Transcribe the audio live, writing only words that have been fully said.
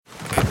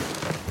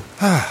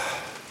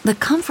The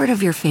comfort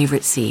of your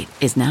favorite seat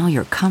is now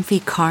your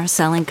comfy car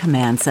selling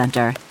command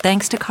center,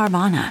 thanks to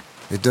Carvana.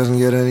 It doesn't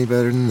get any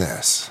better than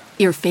this.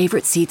 Your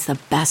favorite seat's the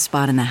best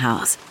spot in the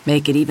house.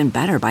 Make it even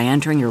better by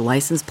entering your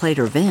license plate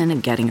or VIN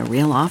and getting a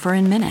real offer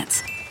in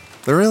minutes.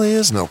 There really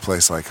is no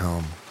place like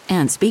home.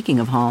 And speaking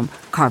of home,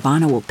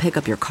 Carvana will pick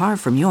up your car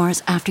from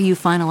yours after you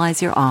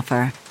finalize your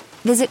offer.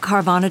 Visit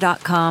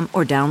Carvana.com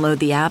or download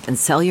the app and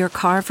sell your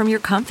car from your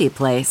comfy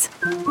place.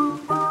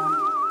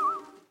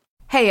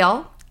 Hey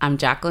y'all, I'm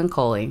Jacqueline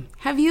Coley.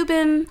 Have you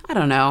been,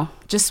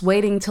 just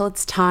waiting till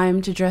it's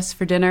time to dress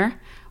for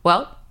dinner?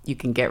 Well, you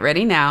can get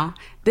ready now.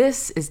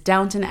 This is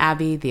Downton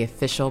Abbey, the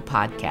official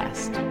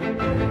podcast.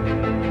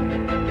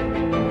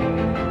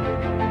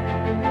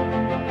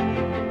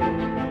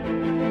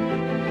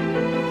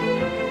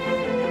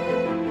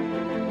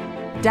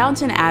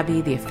 Downton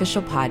Abbey, the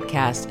official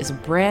podcast, is a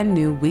brand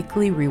new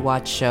weekly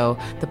rewatch show,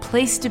 the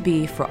place to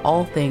be for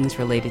all things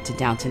related to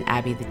Downton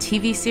Abbey, the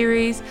TV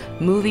series,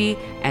 movie,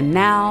 and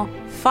now,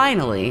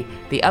 finally,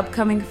 the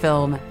upcoming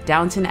film,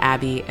 Downton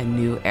Abbey, A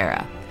New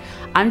Era.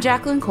 I'm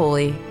Jacqueline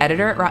Coley,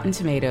 editor at Rotten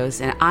Tomatoes,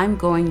 and I'm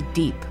going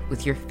deep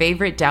with your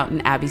favorite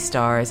Downton Abbey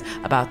stars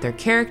about their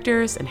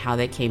characters and how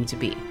they came to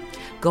be,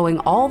 going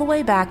all the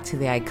way back to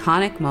the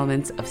iconic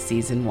moments of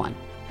season 1.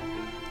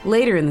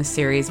 Later in the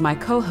series, my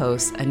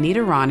co-host,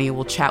 Anita Rani,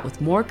 will chat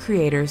with more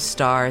creators,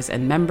 stars,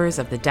 and members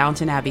of the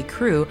Downton Abbey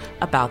crew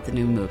about the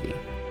new movie.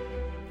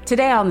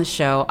 Today on the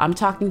show, I'm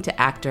talking to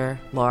actor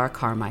Laura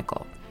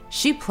Carmichael.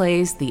 She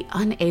plays the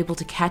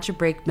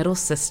unable-to-catch-a-break middle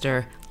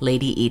sister,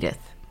 Lady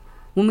Edith.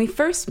 When we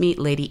first meet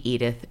Lady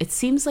Edith, it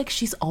seems like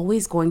she's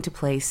always going to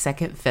play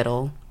second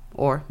fiddle,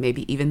 or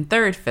maybe even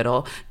third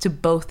fiddle, to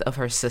both of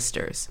her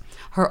sisters.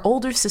 Her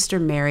older sister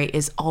Mary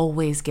is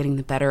always getting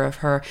the better of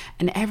her,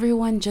 and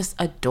everyone just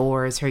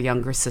adores her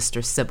younger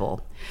sister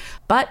Sybil.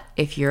 But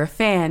if you're a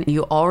fan,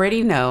 you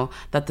already know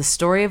that the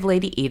story of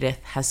Lady Edith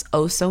has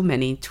oh so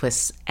many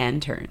twists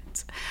and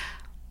turns.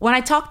 When I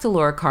talked to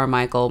Laura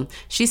Carmichael,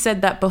 she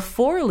said that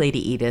before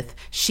Lady Edith,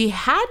 she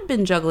had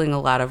been juggling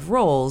a lot of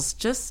roles,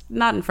 just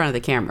not in front of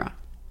the camera.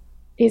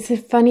 It's a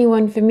funny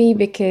one for me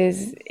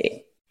because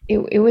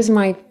it was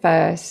my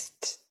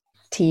first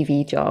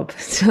TV job.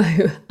 So,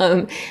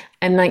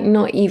 and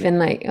not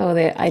even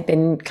I'd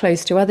been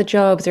close to other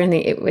jobs or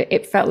anything.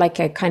 It felt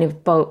like a kind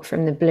of bolt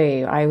from the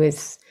blue. I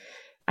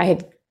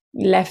had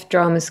left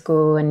drama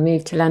school and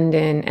moved to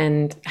London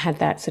and had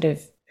that sort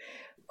of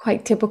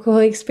quite typical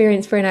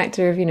experience for an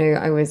actor of,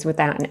 I was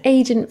without an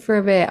agent for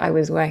a bit. I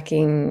was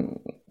working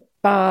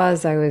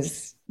bars. I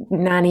was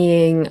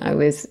nannying. I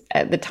was,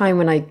 at the time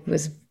when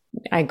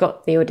I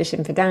got the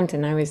audition for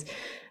Downton, I was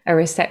a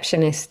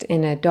receptionist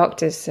in a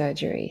doctor's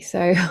surgery.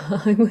 So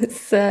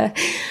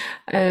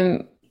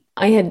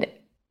I had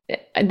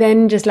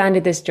then just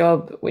landed this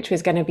job, which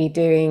was going to be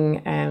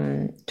doing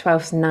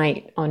 12th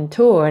Night on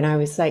tour. And I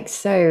was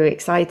so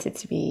excited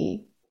to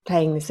be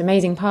playing this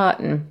amazing part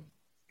and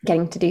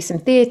getting to do some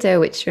theatre,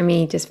 which for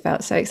me just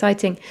felt so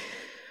exciting.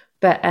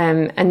 But,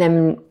 and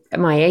then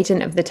my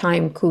agent of the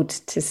time called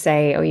to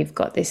say, oh, you've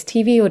got this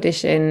TV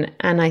audition.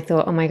 And I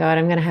thought, oh my God,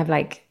 I'm going to have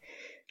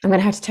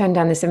to turn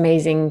down this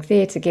amazing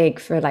theatre gig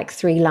for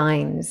 3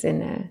 lines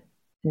in a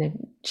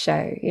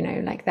show,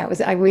 that was,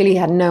 I really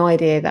had no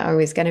idea that I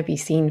was going to be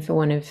seen for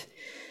one of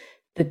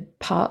the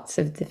parts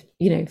of the,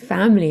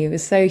 family. It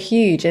was so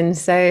huge. And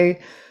so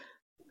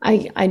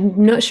I'm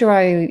not sure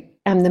I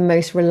am the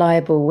most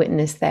reliable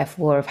witness,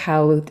 therefore, of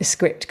how the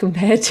script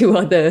compared to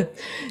other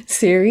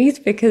series,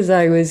 because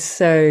I was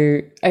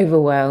so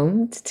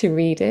overwhelmed to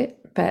read it.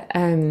 But,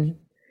 I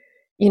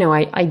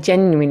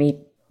genuinely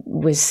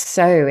was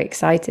so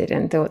excited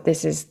and thought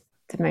this is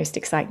the most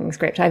exciting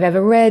script I've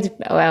ever read.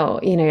 Well,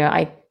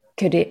 I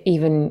could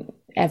even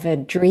ever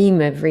dream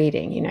of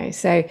reading,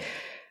 so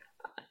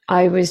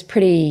I was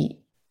pretty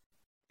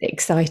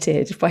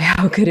excited by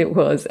how good it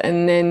was.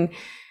 And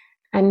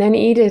then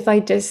Edith,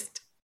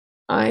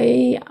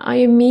 I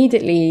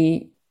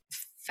immediately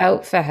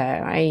felt for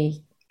her. I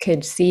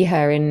could see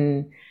her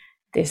in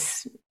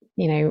this,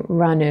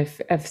 run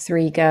of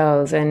 3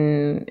 girls,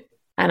 and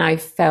I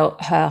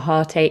felt her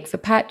heartache for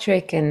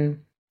Patrick and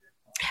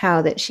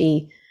how that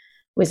she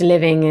was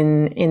living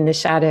in the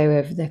shadow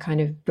of the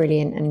kind of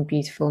brilliant and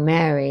beautiful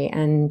Mary.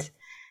 And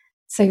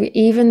so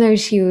even though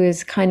she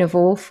was kind of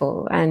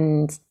awful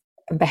and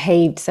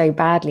behaved so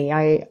badly,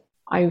 I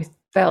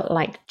felt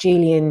like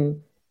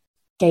Julian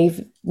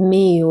gave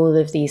me all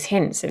of these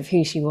hints of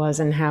who she was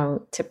and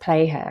how to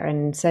play her.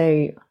 And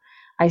so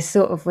I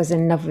sort of was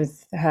in love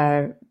with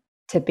her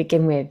to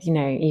begin with,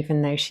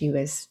 even though she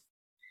was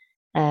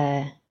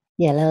a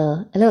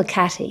little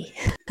catty.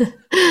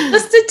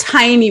 Just a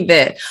tiny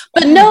bit.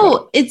 But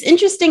no, it's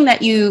interesting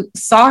that you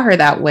saw her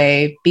that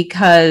way,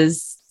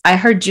 because I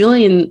heard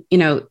Julian,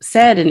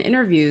 said in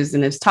interviews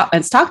and has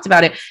talked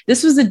about it,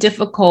 this was a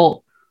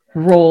difficult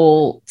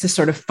role to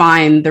sort of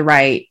find the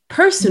right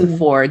person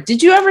for.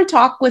 Did you ever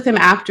talk with him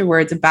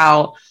afterwards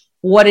about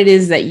what it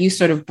is that you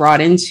sort of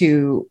brought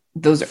into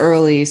those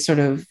early sort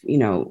of,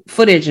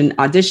 footage and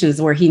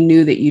auditions where he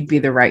knew that you'd be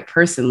the right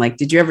person? Like,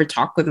 did you ever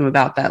talk with him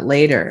about that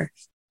later?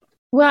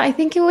 Well, I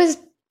think it was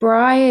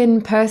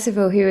Brian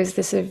Percival who was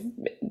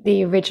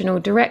the original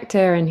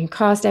director and who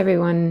cast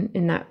everyone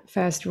in that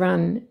first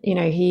run.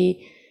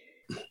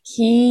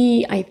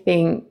 He I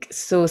think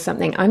saw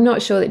something. I'm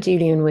not sure that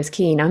Julian was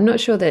keen. I'm not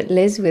sure that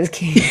Liz was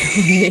keen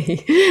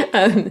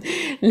on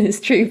me,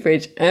 Liz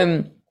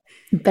Troopridge.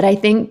 But I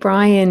think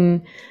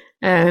Brian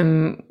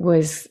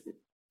was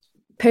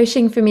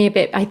pushing for me a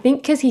bit. I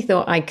think because he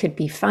thought I could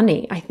be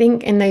funny. I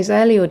think in those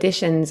early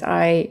auditions,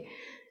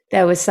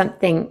 there was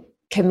something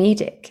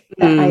comedic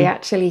that I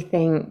actually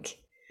think.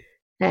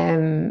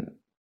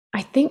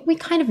 I think we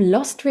kind of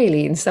lost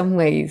really in some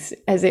ways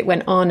as it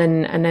went on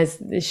and as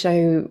the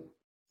show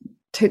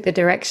took the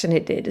direction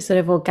it did. It sort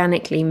of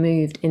organically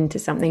moved into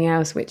something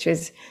else, which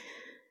was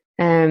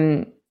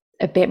a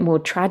bit more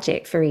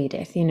tragic for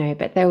Edith,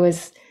 But there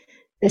was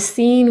the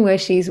scene where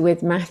she's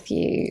with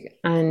Matthew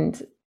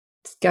and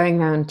going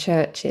around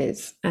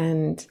churches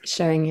and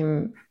showing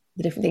him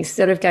the different things,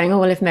 sort of going, oh,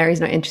 well, if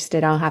Mary's not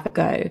interested, I'll have a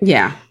go.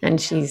 Yeah. And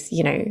she's,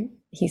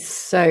 he's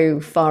so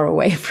far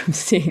away from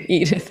seeing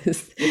Edith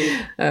as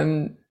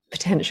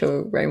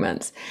potential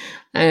romance.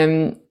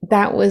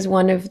 That was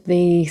one of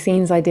the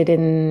scenes I did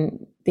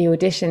in the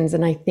auditions,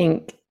 and I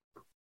think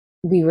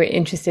we were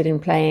interested in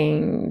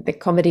playing the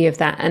comedy of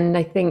that. And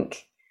I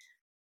think,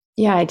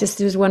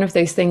 it was one of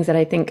those things that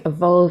I think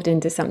evolved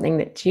into something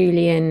that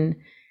Julian,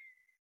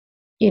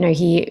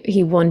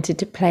 he wanted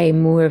to play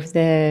more of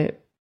the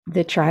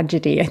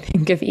tragedy, I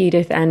think, of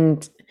Edith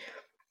and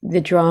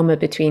the drama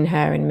between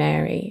her and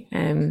Mary.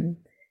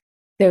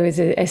 There was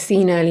a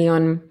scene early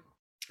on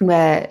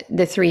where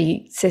the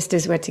three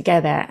sisters were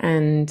together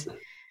and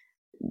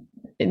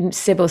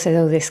Sybil says,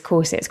 oh, this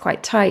corset's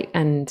quite tight.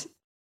 And,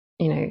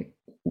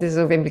 the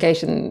sort of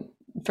implication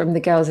from the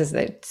girls is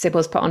that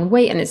Sybil's put on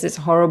weight, and it's this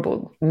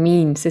horrible,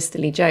 mean,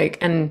 sisterly joke.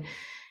 And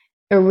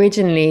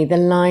originally the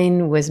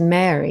line was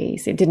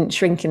Mary's. It didn't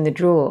shrink in the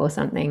drawer or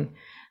something.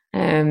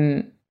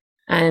 And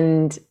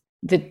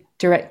the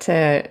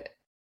director,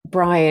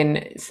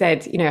 Brian,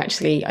 said,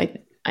 actually, I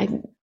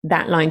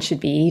that line should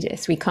be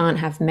Edith. We can't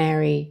have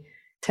Mary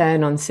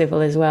turn on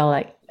Sybil as well.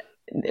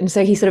 And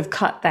so he sort of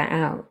cut that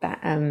out,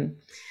 that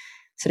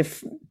sort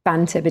of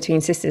banter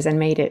between sisters, and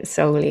made it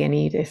solely an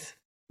Edith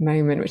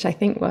moment, which I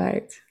think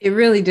worked. It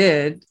really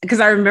did,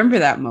 because I remember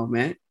that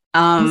moment.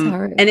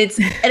 And it's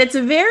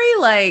a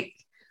very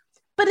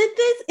but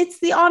it's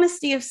the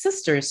honesty of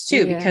sisters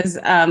too, because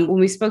when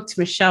we spoke to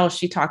Michelle,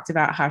 she talked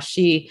about how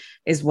she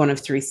is one of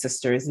three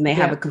sisters and they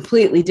have a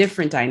completely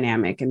different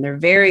dynamic, and they're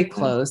very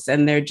close,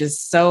 and they're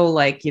just so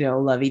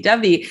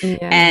lovey-dovey.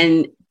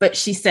 But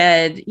she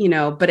said,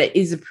 but it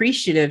is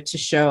appreciative to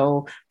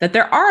show that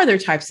there are other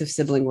types of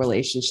sibling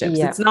relationships.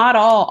 It's not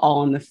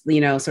all in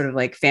the, sort of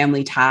like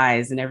family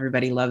ties and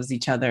everybody loves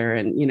each other.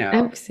 And,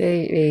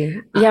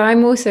 Absolutely. Yeah,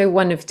 I'm also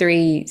one of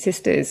three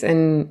sisters,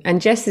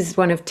 and Jess is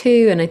one of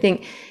two. And I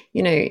think,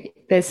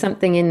 there's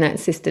something in that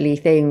sisterly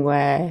thing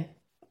where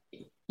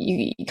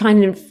you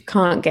kind of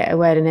can't get a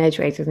word in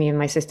edgeways with me and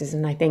my sisters.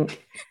 And I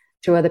think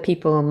to other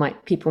people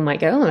might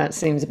go, oh, that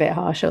seems a bit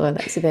harsh, or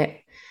that's a bit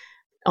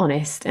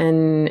honest,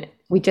 and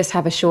we just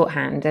have a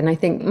shorthand. And I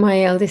think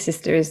my eldest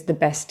sister is the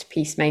best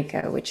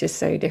peacemaker, which is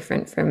so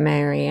different from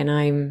Mary, and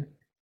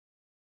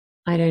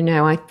I don't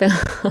know,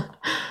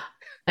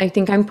 I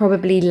think I'm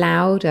probably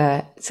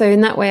louder, so in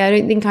that way I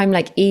don't think I'm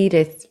like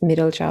Edith's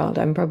middle child.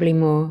 I'm probably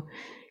more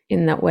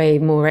in that way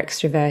more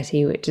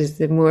extroverty, which is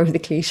the more of the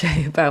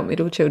cliche about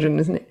middle children,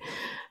 isn't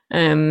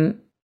it?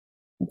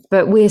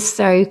 But we're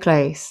so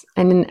close,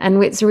 and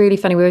it's really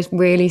funny, we're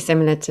really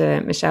similar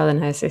to Michelle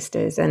and her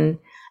sisters, and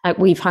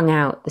we've hung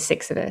out, the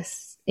six of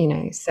us,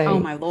 so oh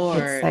my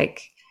Lord, it's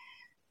like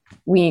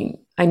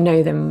I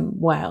know them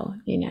well,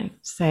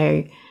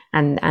 so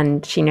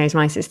and she knows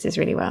my sisters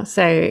really well,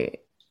 so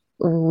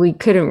we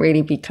couldn't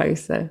really be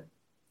closer.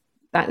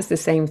 That's the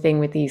same thing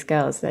with these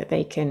girls, that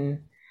they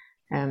can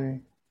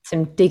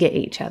some dig at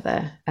each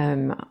other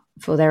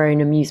for their own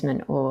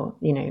amusement, or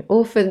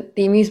or for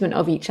the amusement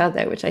of each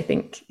other, which I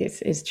think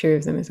is true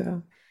of them as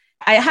well.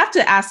 I have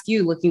to ask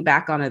you, looking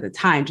back on it at the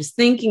time, just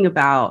thinking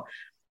about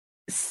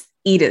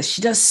Edith,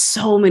 she does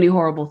so many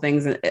horrible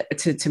things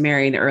to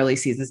Mary in the early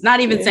seasons, not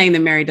even saying that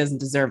Mary doesn't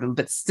deserve them,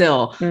 but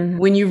still,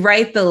 when you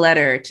write the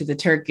letter to the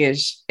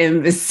Turkish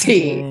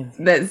embassy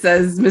that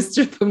says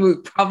Mr.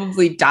 Pamuk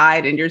probably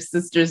died in your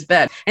sister's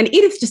bed, and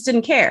Edith just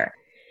didn't care.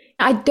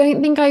 I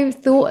don't think I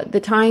thought at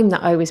the time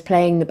that I was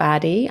playing the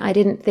baddie. I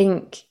didn't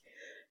think,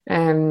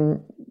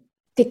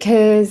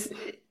 because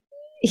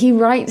he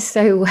writes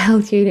so well,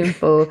 Julian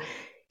Ford,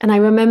 and I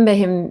remember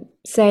him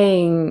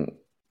saying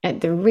at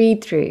the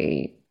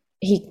read-through,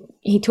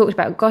 he talked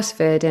about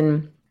Gosford,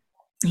 and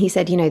he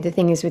said, the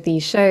thing is with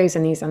these shows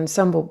and these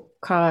ensemble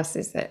casts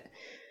is that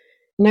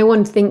no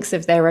one thinks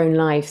of their own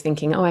life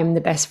thinking, oh, I'm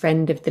the best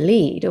friend of the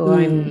lead, or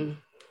I'm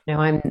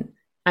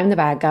the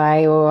bad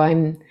guy, or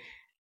I'm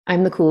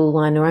the cool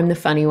one, or I'm the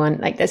funny one.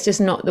 Like, that's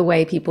just not the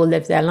way people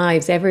live their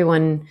lives.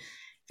 Everyone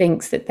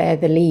thinks that they're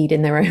the lead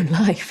in their own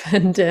life.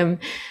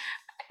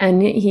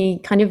 And he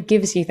kind of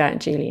gives you that,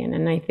 Julian.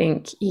 And I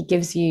think he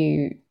gives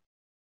you,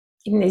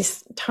 in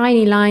these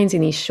tiny lines, in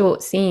these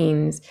short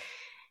scenes,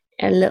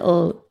 a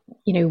little,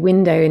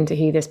 window into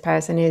who this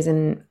person is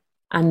and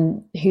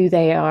who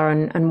they are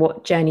and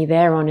what journey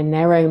they're on in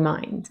their own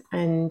mind.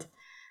 And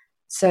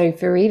so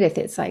for Edith,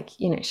 it's like,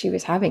 she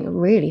was having a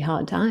really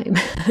hard time.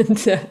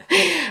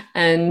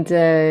 and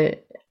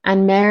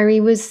Mary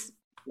was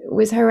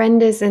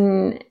horrendous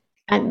and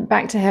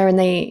back to her, and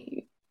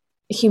they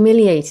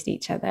humiliated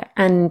each other.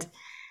 And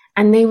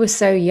they were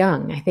so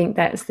young. I think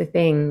that's the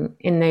thing.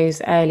 In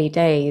those early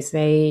days,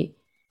 they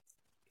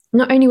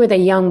not only were they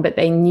young, but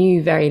they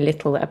knew very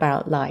little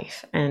about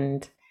life,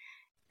 and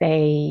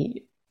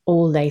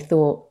all they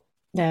thought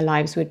their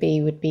lives would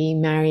be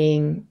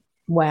marrying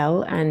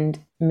well and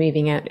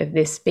moving out of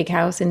this big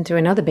house into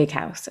another big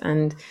house.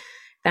 And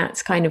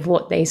that's kind of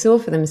what they saw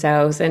for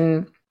themselves.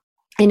 And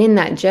in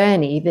that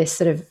journey, this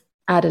sort of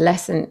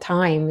adolescent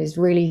time is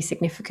really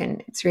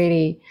significant. It's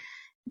really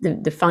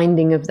the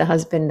finding of the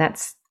husband.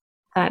 That's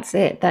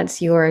it.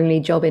 That's your only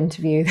job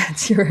interview.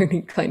 That's your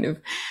only kind of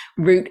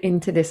route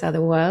into this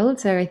other world.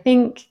 So I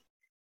think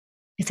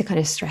it's a kind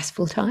of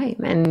stressful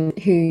time, and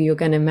who you're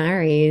going to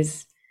marry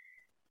is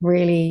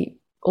really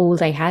all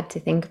they had to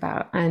think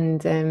about.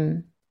 And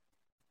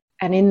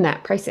in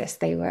that process,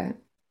 they were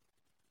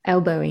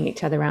elbowing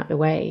each other out the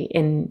way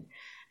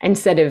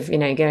instead of,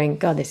 going,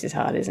 God, this is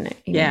hard, isn't it?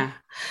 Yeah.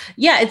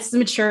 It's the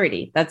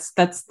maturity. That's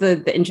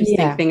the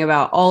interesting thing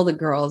about all the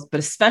girls, but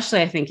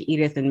especially I think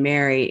Edith and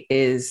Mary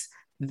is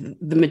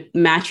the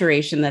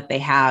maturation that they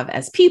have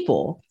as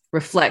people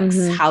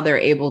reflects how they're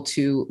able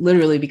to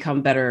literally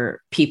become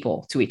better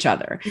people to each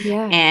other.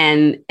 Yeah.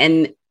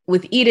 And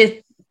with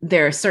Edith,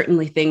 there are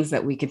certainly things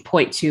that we could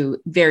point to,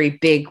 very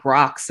big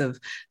rocks of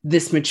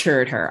this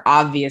matured her.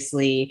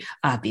 Obviously,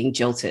 being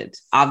jilted.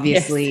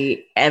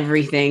 Obviously,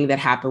 everything that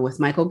happened with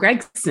Michael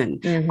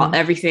Gregson,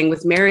 everything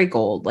with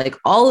Marigold, like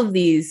all of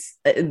these,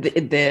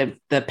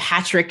 the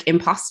Patrick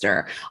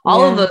imposter,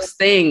 all of those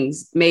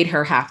things made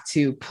her have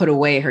to put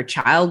away her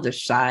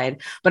childish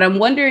side. But I'm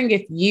wondering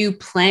if you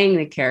playing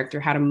the character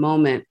had a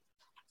moment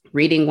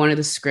reading one of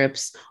the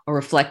scripts or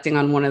reflecting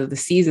on one of the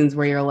seasons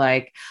where you're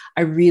like,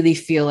 I really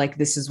feel like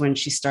this is when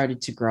she started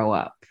to grow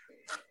up.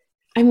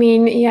 I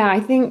mean, I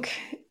think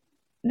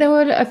there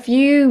were a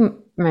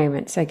few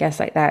moments, I guess,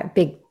 like that,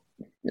 big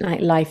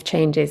like life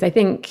changes. I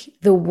think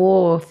the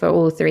war for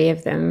all three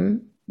of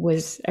them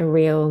was a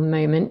real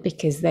moment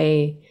because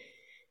they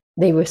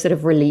were sort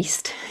of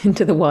released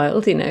into the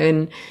wild,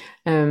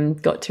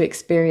 and got to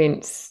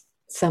experience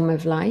some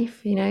of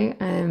life,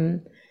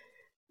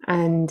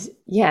 and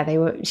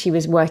she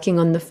was working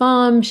on the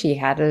farm. She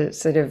had a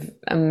sort of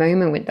a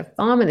moment with the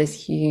farmer, this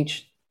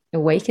huge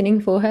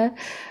awakening for her.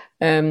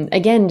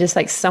 Again, just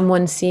like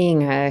someone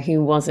seeing her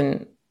who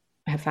wasn't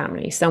her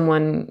family,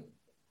 someone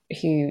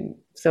who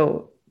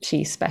thought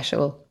she's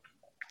special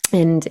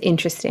and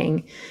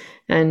interesting.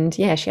 And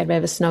she had a bit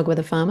of a snog with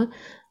a farmer.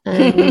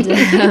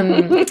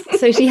 And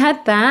so she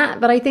had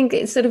that, but I think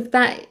it's sort of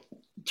that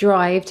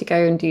drive to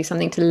go and do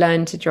something, to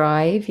learn to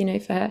drive,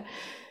 for her.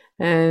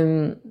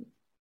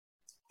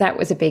 That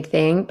was a big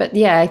thing. But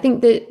I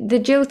think the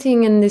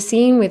jilting and the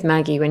scene with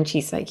Maggie when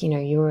she's like,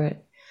 you're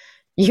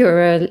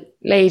a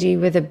lady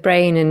with a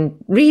brain and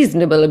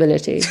reasonable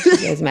ability,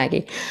 says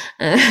Maggie.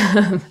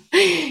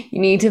 You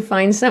need to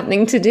find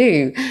something to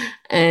do.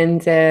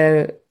 And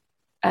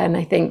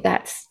I think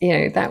that's,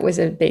 that was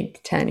a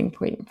big turning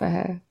point for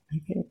her, I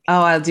think.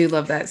 Oh, I do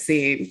love that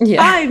scene.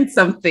 Find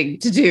something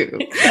to do.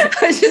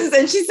 And she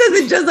says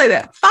it just like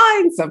that.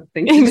 Find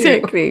something to do.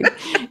 Exactly.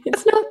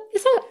 It's not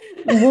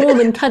warm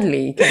and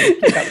cuddly. You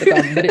can pick up the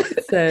gun, but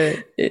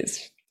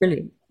it's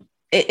brilliant.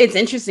 It's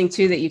interesting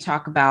too that you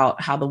talk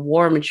about how the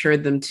war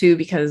matured them too,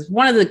 because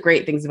one of the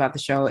great things about the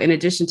show, in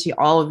addition to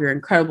all of your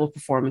incredible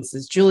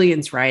performances,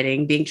 Julian's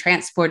writing, being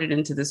transported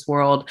into this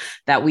world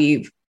that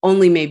we've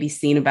only maybe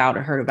seen about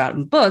or heard about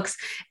in books,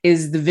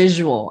 is the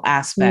visual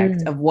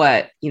aspect of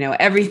what,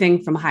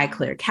 everything from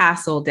Highclere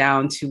Castle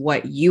down to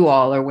what you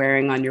all are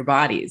wearing on your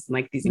bodies,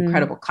 like these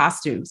incredible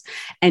costumes.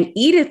 And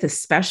Edith,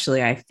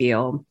 especially, I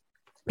feel,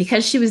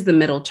 because she was the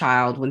middle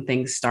child when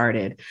things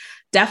started,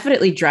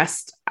 definitely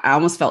dressed, I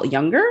almost felt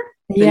younger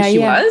than she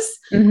was.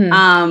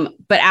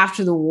 But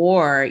after the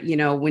war,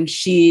 when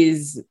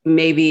she's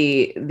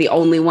maybe the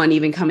only one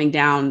even coming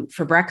down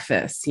for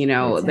breakfast,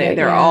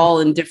 they're all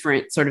in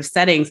different sort of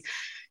settings.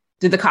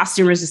 Did the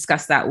costumers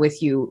discuss that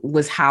with you?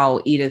 Was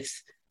how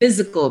Edith's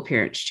physical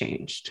appearance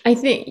changed? I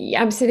think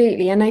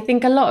absolutely. And I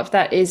think a lot of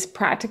that is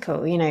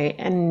practical,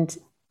 and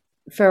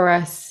for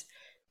us,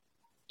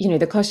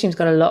 the costumes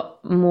got a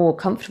lot more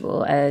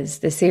comfortable as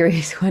the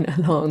series went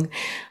along.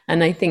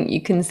 And I think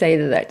you can say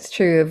that that's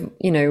true of,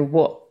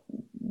 what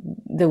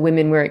the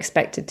women were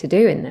expected to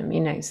do in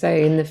them, So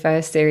in the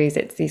first series,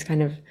 it's these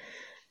kind of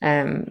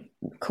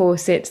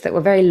corsets that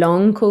were very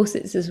long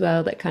corsets as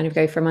well, that kind of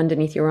go from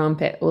underneath your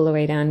armpit all the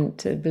way down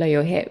to below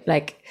your hip.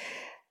 Like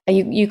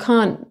you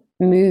can't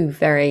move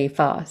very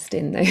fast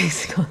in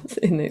those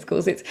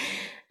corsets.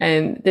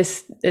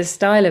 this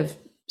style of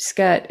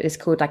skirt is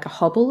called like a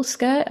hobble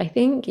skirt, I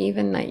think.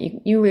 Even like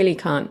you really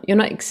can't, you're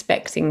not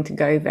expecting to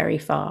go very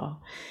far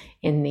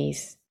in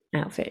these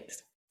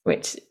outfits,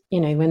 which,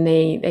 you know, when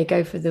they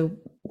go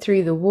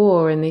through the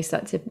war and they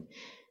start to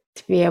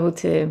be able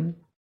to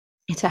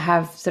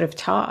have sort of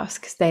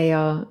tasks, they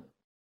are,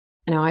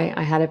 you know,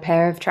 I had a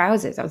pair of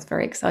trousers. I was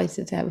very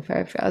excited to have a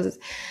pair of trousers.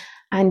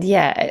 And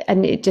yeah,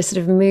 and it just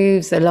sort of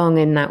moves along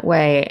in that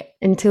way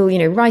until, you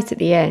know, right at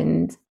the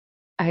end,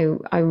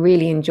 I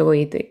really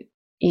enjoyed that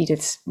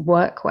Edith's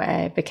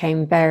workwear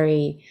became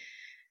very,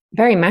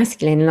 very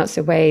masculine in lots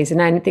of ways.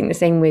 And I think the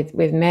same with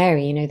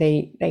Mary, you know,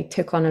 they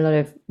took on a lot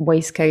of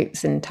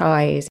waistcoats and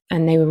ties,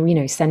 and they were, you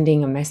know,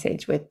 sending a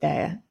message with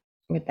their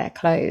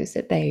clothes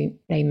that they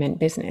meant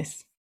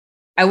business.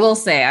 I will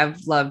say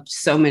I've loved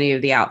so many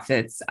of the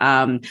outfits,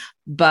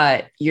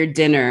 but your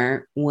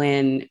dinner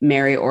when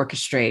Mary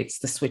orchestrates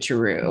the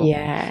switcheroo,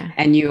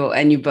 and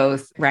you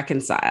both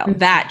reconcile,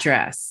 that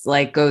dress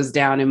like goes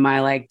down in my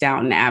like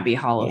Downton Abbey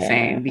Hall of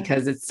Fame,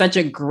 because it's such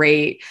a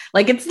great,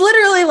 like, it's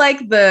literally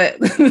like the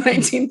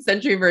 19th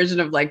century version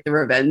of like the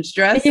revenge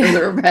dress or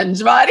the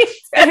revenge body.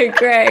 So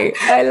great.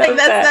 I love like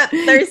that's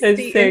that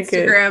thirsty so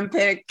Instagram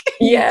pic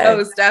you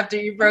post after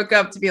you broke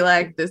up to be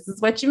like, this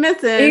is what you're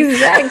missing.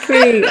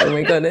 Exactly. Oh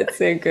my God, it's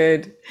so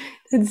good.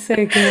 It's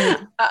so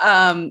good.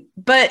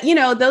 But you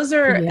know, those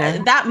are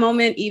that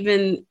moment,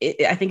 even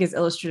I think, is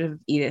illustrative of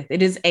Edith.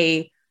 It is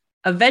a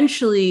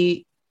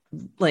eventually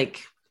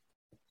like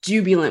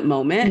jubilant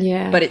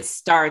moment, but it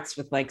starts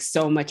with like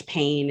so much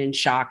pain and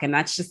shock, and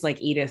that's just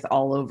like Edith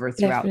all over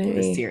throughout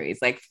the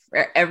series. Like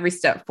for every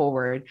step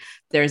forward,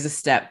 there's a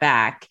step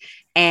back,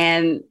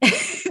 and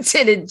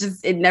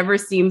it never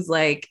seems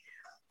like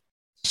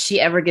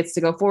she ever gets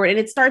to go forward. And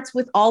it starts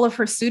with all of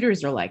her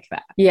suitors are like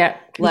that. Yeah.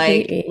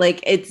 Completely.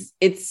 Like it's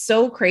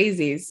so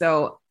crazy.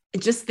 So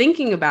just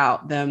thinking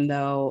about them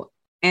though,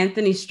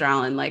 Anthony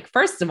Strallen, like,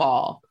 first of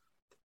all,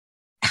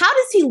 how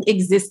does he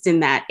exist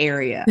in that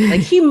area?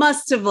 Like he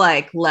must have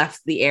like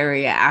left the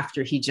area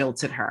after he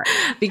jilted her,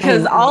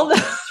 because all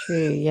the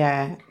true.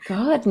 Yeah.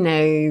 God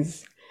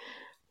knows.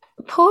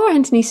 Poor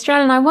Anthony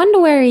Strallen. I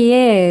wonder where he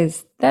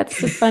is.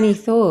 That's a funny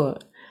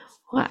thought.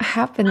 What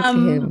happened to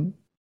him?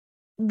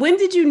 When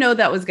did you know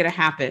that was going to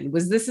happen?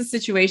 Was this a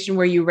situation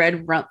where you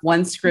read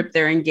one script,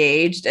 they're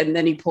engaged, and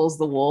then he pulls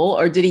the wool?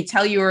 Or did he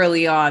tell you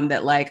early on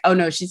that like, oh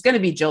no, she's going to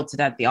be jilted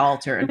at the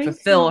altar and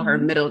fulfill her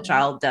middle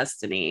child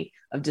destiny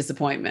of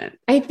disappointment?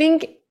 I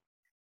think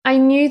I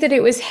knew that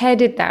it was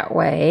headed that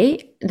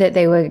way, that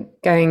they were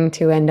going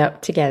to end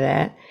up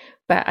together.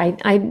 But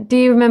I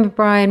do remember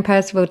Brian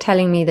Percival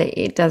telling me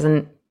that it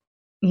doesn't,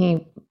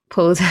 he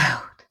pulls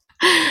out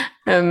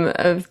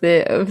of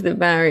the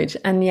marriage.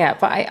 And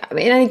but I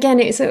mean,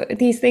 again, it's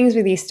these things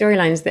with these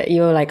storylines that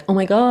you're like, oh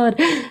my God,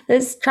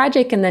 that's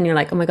tragic, and then you're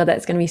like, oh my God,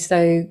 that's going to be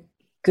so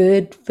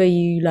good for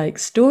you, like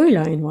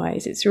storyline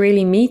wise. It's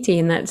really meaty,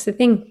 and that's the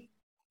thing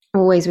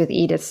always with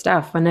Edith's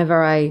stuff.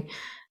 Whenever I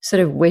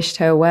sort of wished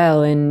her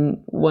well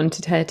and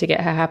wanted her to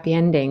get her happy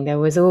ending, there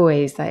was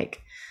always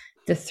like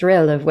the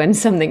thrill of when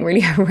something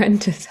really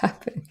horrendous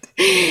happened.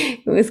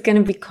 It was going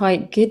to be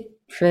quite good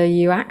for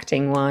you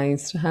acting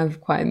wise to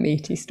have quite a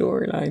meaty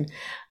storyline.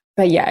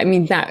 But yeah, I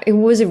mean, that it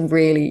was a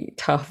really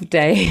tough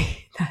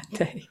day that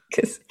day,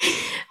 because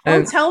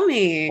tell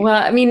me.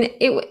 Well, I mean,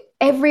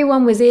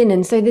 everyone was in,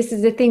 and so this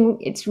is the thing,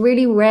 it's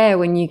really rare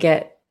when you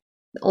get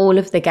all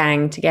of the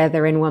gang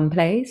together in one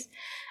place,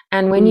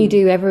 and when you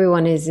do,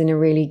 everyone is in a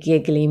really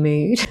giggly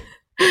mood.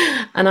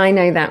 And I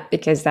know that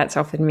because that's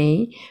often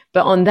me.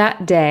 But on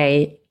that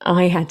day,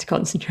 I had to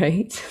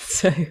concentrate.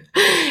 So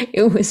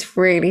it was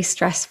really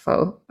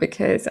stressful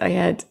because I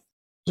had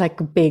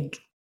like big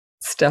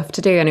stuff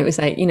to do. And it was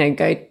like, you know,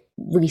 go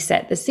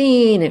reset the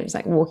scene. It was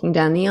like walking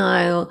down the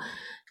aisle,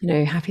 you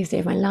know, happiest day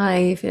of my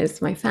life,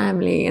 it's my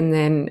family. And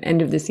then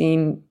end of the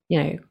scene,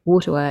 you know,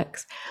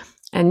 waterworks.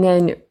 And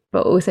then,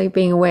 but also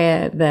being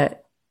aware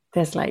that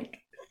there's like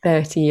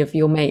 30 of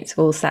your mates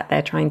all sat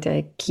there trying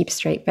to keep a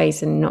straight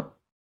face and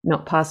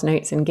not pass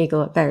notes and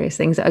giggle at various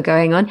things that are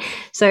going on.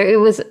 So it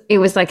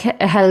was like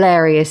a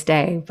hilarious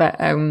day, but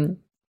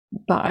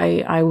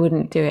I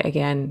wouldn't do it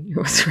again. It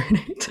was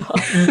really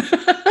tough.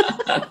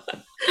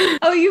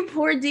 Oh, you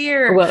poor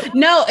dear. Well,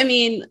 no, I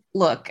mean,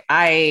 look,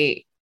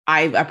 I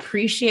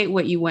appreciate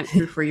what you went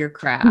through for your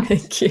craft.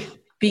 Thank you.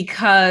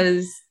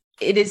 Because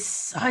it is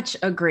such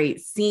a great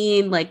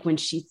scene. Like when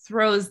she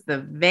throws the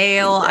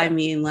veil, I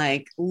mean,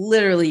 like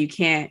literally you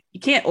can't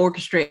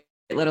orchestrate,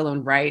 let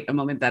alone write a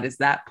moment that is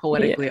that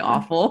poetically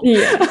awful.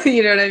 Yeah.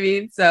 You know what I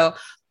mean? So,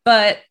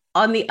 but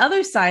on the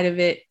other side of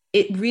it,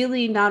 it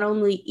really not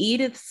only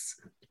Edith's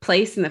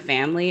place in the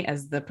family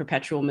as the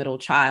perpetual middle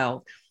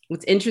child,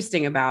 what's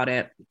interesting about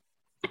it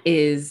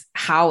is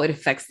how it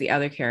affects the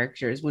other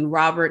characters. When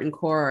Robert and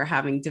Cora are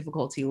having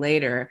difficulty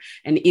later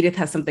and Edith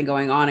has something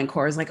going on and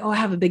Cora's like, oh, I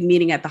have a big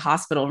meeting at the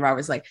hospital. And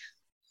Robert's like,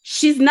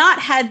 she's not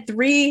had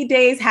 3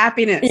 days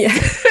happiness.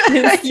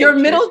 Yeah. Your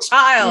middle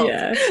child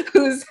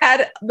who's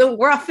had the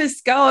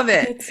roughest go of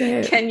it.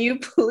 Can you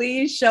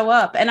please show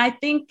up? And I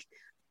think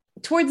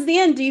towards the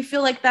end, do you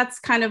feel like that's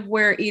kind of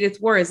where Edith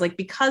was? Like,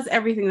 because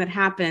everything that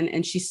happened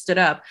and she stood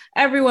up,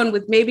 everyone,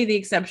 with maybe the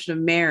exception of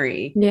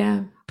Mary,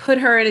 put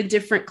her in a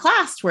different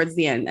class towards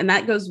the end. And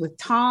that goes with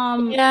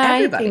Tom,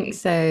 everybody. I think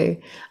so.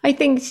 I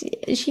think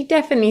she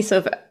definitely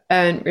sort of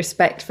earned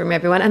respect from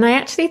everyone. And I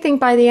actually think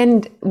by the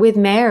end with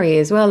Mary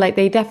as well, like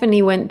they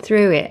definitely went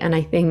through it and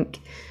I think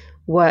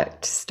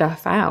worked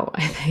stuff out,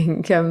 I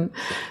think,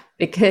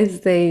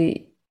 because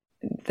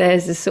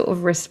there's a sort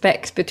of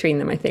respect between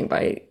them, I think,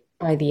 by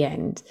the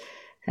end.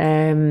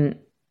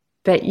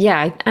 But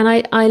yeah, and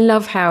I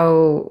love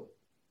how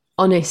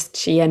honest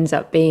she ends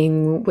up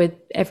being with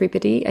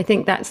everybody. I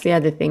think that's the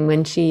other thing,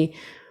 when she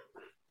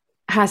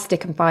has to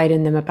confide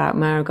in them about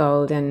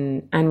Marigold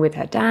and with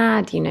her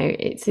dad, you know,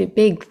 it's a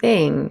big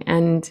thing.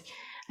 And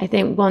I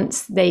think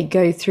once they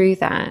go through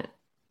that,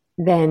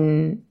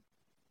 then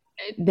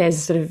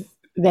there's sort of,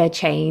 they're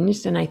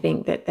changed, and I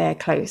think that they're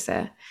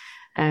closer.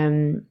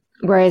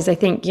 Whereas I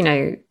think, you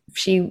know,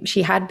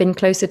 she had been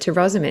closer to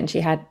Rosamond. She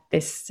had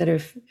this sort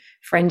of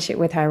friendship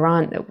with her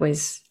aunt that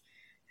was,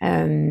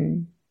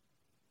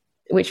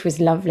 which was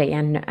lovely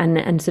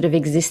and sort of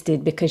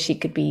existed because she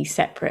could be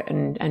separate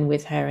and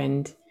with her,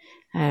 and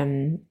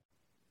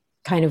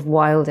kind of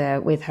wilder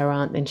with her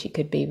aunt than she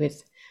could be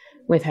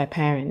with her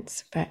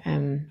parents. But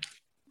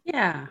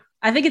yeah,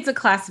 I think it's a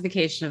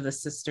classification of the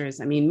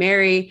sisters. I mean,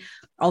 Mary,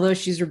 although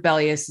she's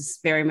rebellious, is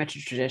very much a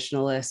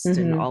traditionalist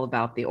and all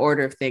about the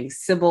order of things.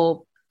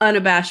 Sybil,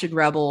 unabashed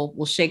rebel,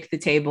 will shake the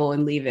table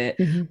and leave it.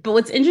 But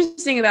what's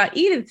interesting about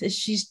Edith is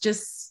she's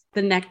just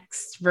the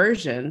next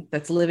version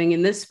that's living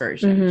in this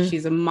version.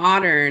 She's a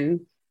modern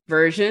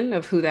version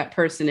of who that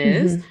person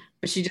is,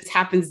 but she just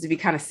happens to be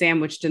kind of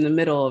sandwiched in the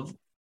middle of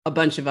a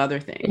bunch of other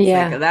things.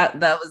 Yeah, like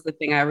that was the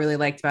thing I really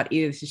liked about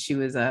Edith, is she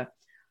was a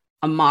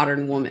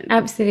modern woman.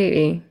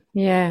 Absolutely.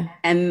 Yeah.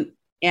 And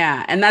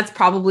that's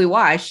probably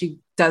why she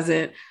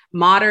doesn't,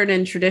 modern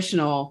and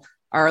traditional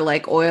are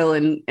like oil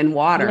and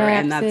water. Yeah,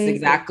 and that's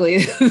exactly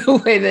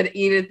the way that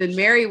Edith and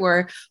Mary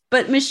were.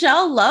 But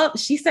Michelle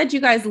she said you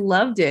guys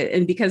loved it.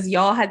 And because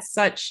y'all had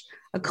such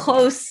a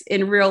close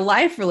in real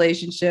life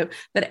relationship,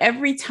 that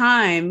every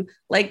time,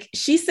 like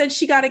she said,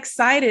 she got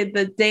excited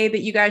the day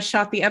that you guys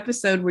shot the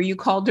episode where you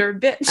called her a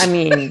bitch. I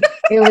mean,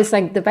 it was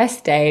like the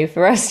best day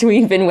for us.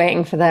 We've been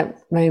waiting for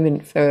that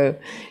moment for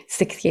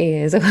 6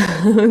 years. It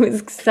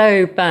was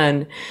so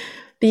fun.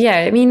 But yeah,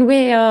 I mean,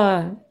 we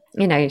are,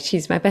 you know,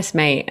 she's my best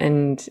mate,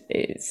 and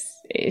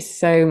it's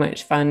so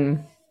much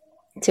fun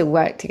to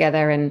work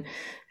together, and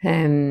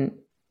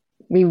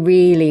we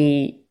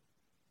really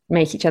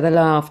make each other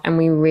laugh, and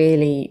we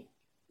really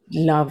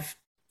love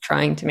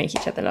trying to make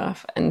each other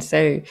laugh. And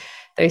so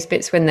those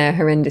bits when they're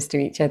horrendous to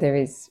each other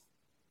is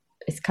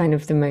kind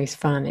of the most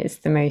fun. It's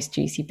the most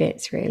juicy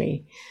bits,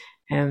 really.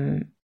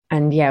 And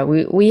yeah,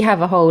 we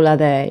have a whole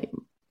other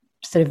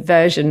sort of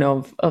version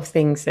of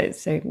things,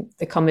 so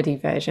the comedy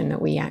version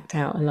that we act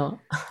out a lot.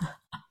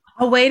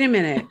 Oh, wait a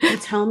minute.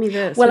 Tell me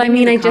this. Well, I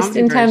mean, I just,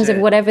 in terms of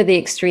whatever the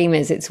extreme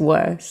is, it's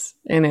worse.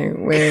 You know,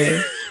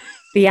 we're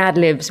the ad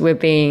libs were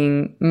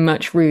being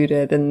much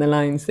ruder than the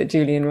lines that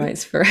Julian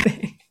writes for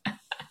it.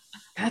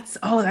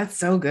 That's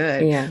so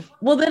good. Yeah.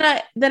 Well,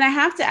 then I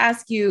have to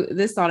ask you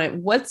this on it.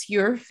 What's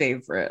your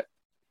favorite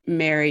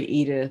Mary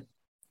Edith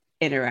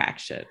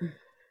interaction?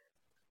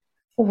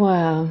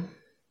 Well,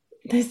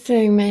 there's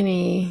so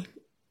many.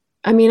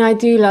 I mean, I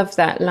do love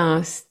that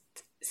last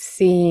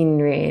scene,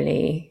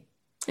 really.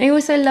 I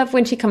also love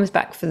when she comes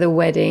back for the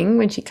wedding,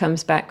 when she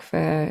comes back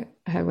for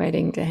her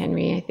wedding to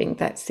Henry. I think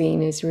that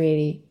scene is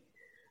really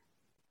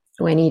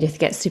when Edith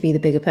gets to be the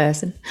bigger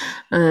person.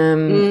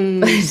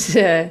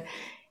 But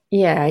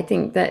yeah, I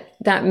think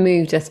that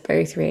moved us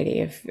both,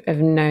 really, of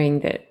knowing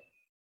that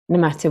no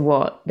matter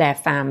what, they're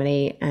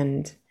family,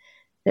 and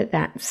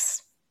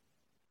that's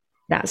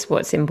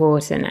what's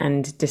important.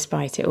 And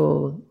despite it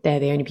all, they're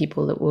the only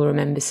people that will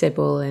remember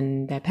Sybil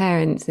and their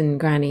parents and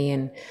Granny.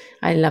 And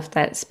I loved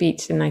that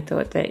speech, and I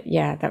thought that,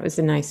 yeah, that was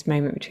a nice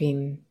moment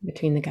between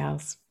the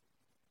gals.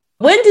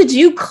 When did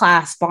you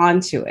clasp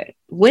onto it?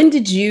 When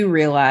did you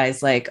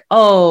realize, like,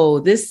 oh,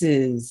 this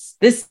is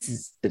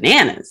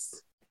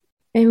bananas?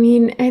 I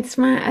mean, I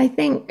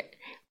think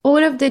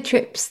all of the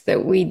trips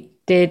that we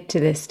did to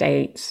the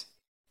States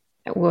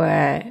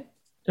were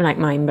like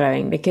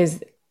mind-blowing,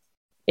 because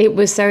it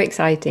was so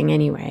exciting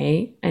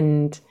anyway.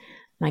 And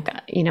like,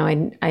 you know,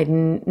 I'd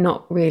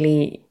not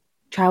really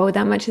traveled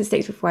that much to the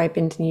States before. I'd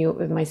been to New York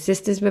with my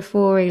sisters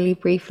before, really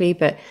briefly,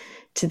 but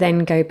to then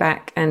go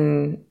back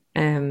and,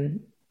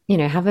 you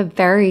know, have a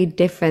very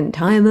different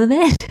time of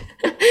it.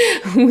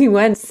 We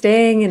weren't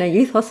staying in a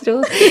youth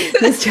hostel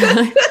this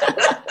time.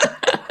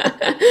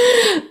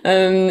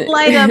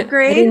 Slight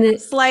upgrade.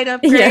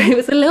 Yeah, it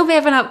was a little bit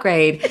of an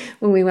upgrade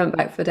when we went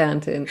back for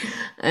Downton.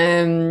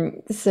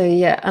 So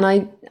yeah, and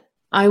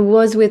I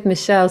was with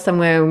Michelle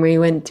somewhere, and we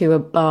went to a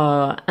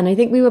bar, and I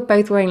think we were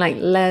both wearing like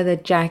leather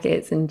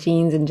jackets and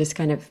jeans and just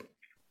kind of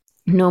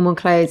normal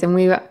clothes, and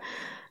we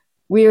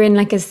were in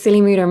like a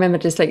silly mood. I remember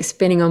just like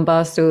spinning on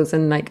bar stools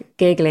and like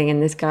giggling,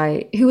 and this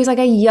guy who was like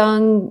a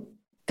young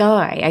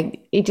guy.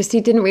 He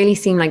didn't really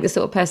seem like the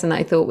sort of person that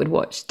I thought would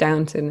watch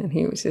Downton, and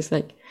he was just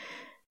like,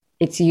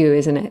 it's you,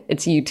 isn't it?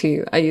 It's you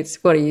too.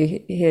 What are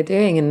you here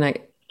doing? And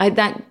like,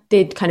 that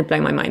did kind of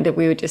blow my mind, that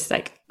we were just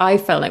like, I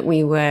felt like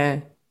we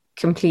were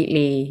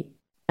completely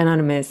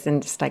anonymous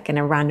and just like in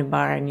a random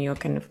bar in New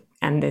York,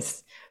 and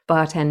this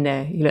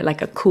bartender, you look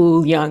like a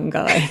cool young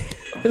guy.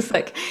 It was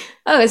like,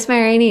 oh, it's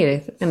Mary and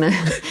Edith. And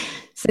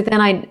so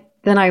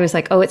then I was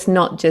like, oh, it's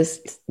not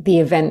just the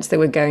events that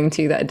we're going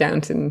to that are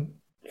Downton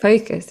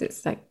focused.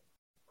 It's like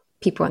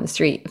people on the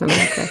street of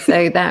America.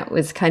 So that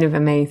was kind of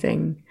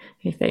amazing,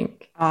 I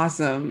think.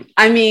 Awesome.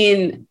 I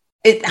mean,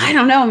 I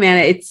don't know,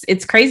 man.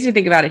 It's crazy to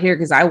think about it here,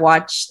 because I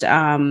watched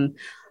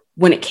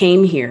when it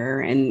came here,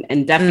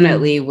 and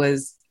definitely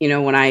was, you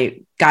know, when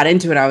I got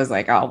into it, I was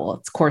like, oh, well,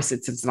 of course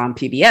it's on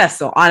PBS,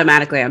 so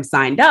automatically I'm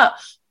signed up.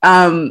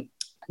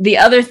 The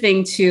other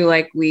thing too,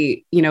 like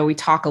we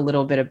talk a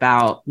little bit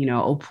about, you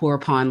know, oh, poor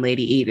upon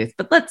Lady Edith,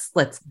 but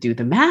let's do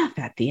the math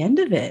at the end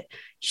of it.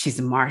 She's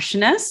a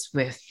Marchioness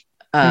with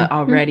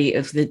already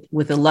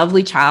with a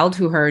lovely child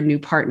who her new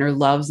partner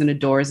loves and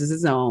adores as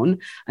his own,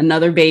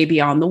 another baby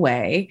on the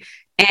way,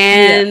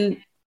 and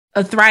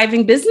a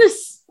thriving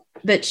business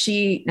that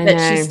she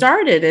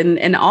started,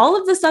 and all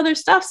of this other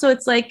stuff. So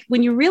it's like,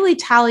 when you really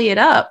tally it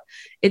up,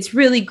 it's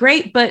really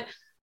great. But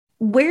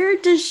where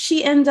does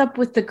she end up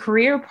with the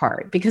career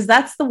part? Because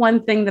that's the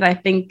one thing that I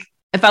think,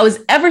 if I was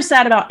ever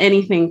sad about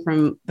anything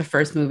from the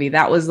first movie,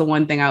 that was the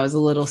one thing I was a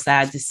little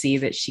sad to see,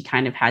 that she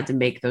kind of had to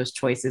make those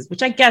choices,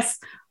 which I guess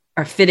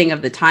are fitting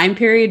of the time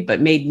period,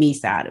 but made me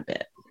sad a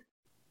bit.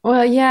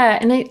 Well, yeah.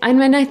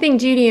 And I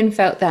think Julian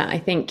felt that. I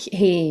think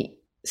he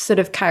sort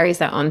of carries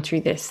that on through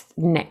this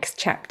next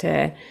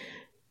chapter,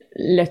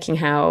 looking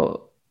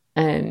how,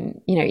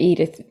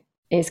 Edith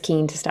is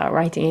keen to start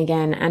writing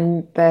again,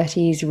 and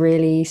Bertie's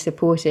really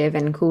supportive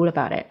and cool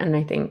about it. And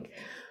I think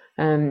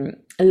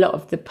a lot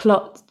of the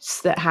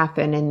plots that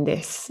happen in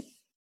this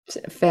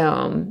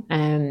film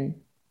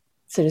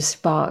sort of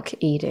spark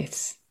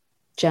Edith's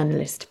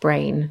journalist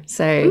brain.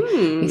 So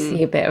we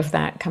see a bit of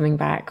that coming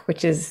back,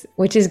 which is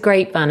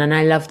great fun, and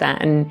I love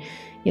that. And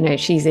you know,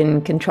 she's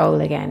in control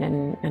again,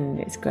 and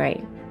it's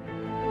great.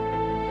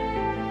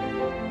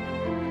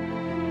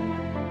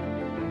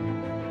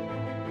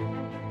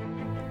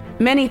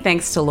 Many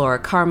thanks to Laura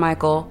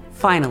Carmichael,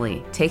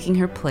 finally taking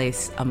her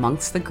place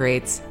amongst the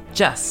greats,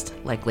 just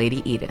like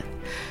Lady Edith.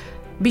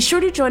 Be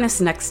sure to join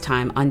us next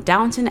time on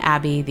Downton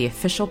Abbey, the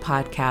official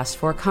podcast,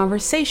 for a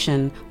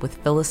conversation with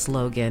Phyllis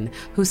Logan,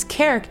 whose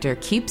character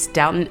keeps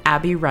Downton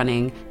Abbey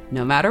running,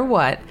 no matter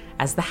what,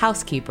 as the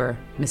housekeeper,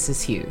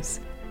 Mrs.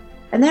 Hughes.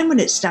 And then when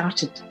it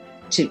started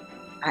to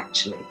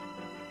actually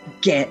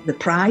get the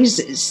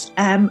prizes,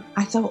 I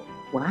thought,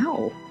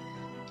 wow.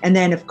 And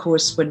then, of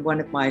course, when one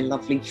of my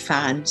lovely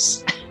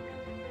fans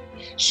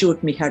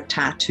showed me her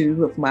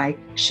tattoo of my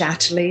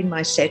chatelaine,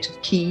 my set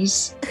of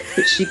keys,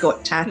 which she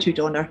got tattooed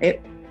on her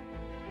hip,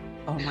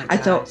 oh my I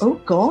thought, oh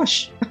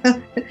gosh,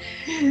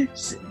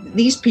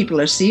 these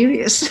people are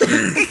serious.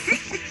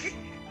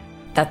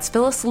 That's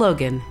Phyllis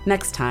Logan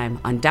next time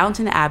on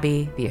Downton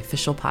Abbey, the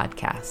official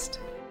podcast.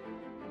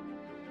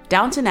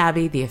 Downton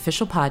Abbey, the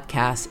official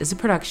podcast, is a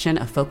production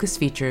of Focus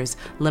Features,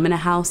 Limina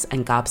House,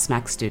 and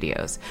Gobsmack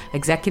Studios.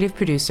 Executive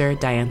producer,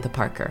 Diantha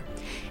Parker.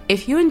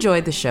 If you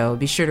enjoyed the show,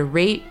 be sure to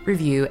rate,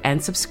 review,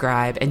 and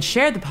subscribe, and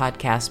share the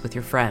podcast with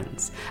your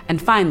friends.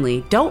 And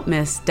finally, don't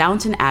miss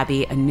Downton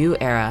Abbey, A New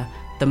Era,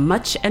 the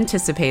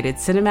much-anticipated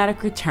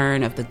cinematic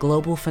return of the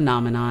global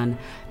phenomenon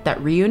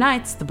that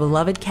reunites the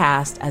beloved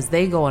cast as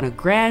they go on a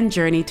grand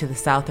journey to the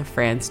south of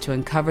France to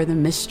uncover the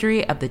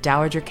mystery of the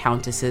Dowager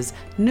Countess's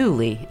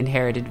newly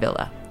inherited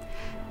villa.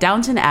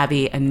 Downton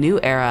Abbey, A New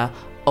Era,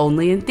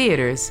 only in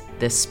theaters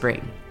this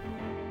spring.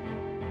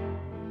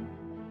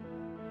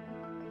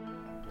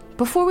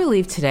 Before we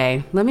leave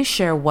today, let me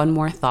share one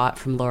more thought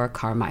from Laura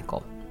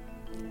Carmichael.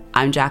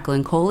 I'm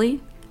Jacqueline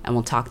Coley, and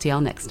we'll talk to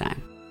y'all next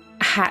time.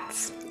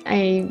 Hats.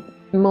 I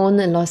mourn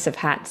the loss of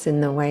hats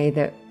in the way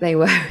that they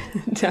were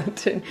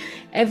Downton.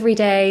 Every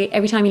day,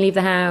 every time you leave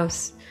the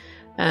house,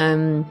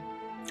 a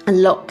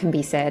lot can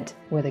be said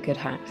with a good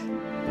hat.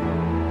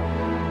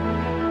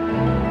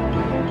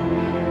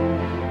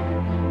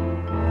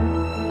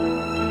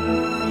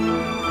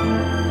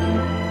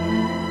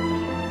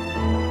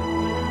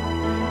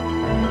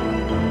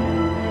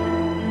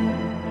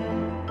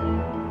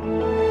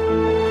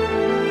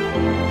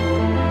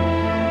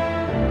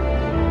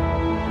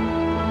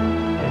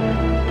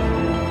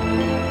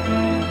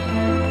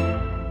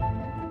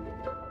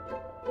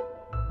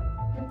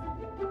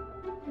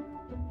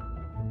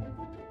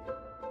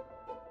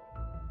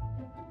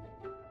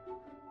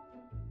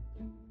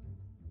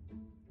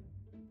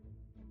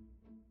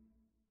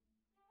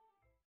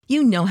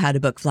 You know how to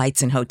book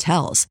flights and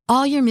hotels.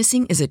 All you're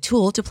missing is a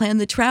tool to plan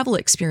the travel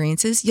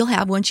experiences you'll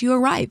have once you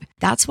arrive.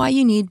 That's why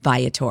you need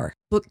Viator.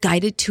 Book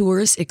guided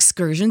tours,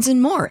 excursions,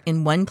 and more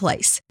in one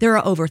place. There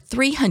are over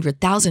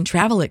 300,000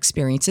 travel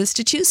experiences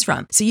to choose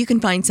from, so you can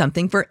find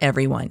something for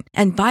everyone.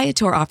 And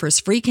Viator offers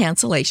free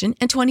cancellation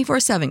and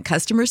 24/7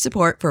 customer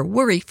support for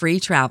worry-free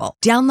travel.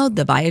 Download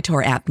the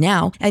Viator app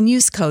now and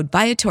use code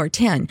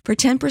Viator10 for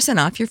 10%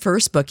 off your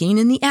first booking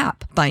in the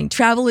app. Find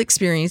travel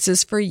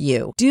experiences for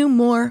you. Do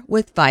more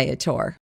with Viator.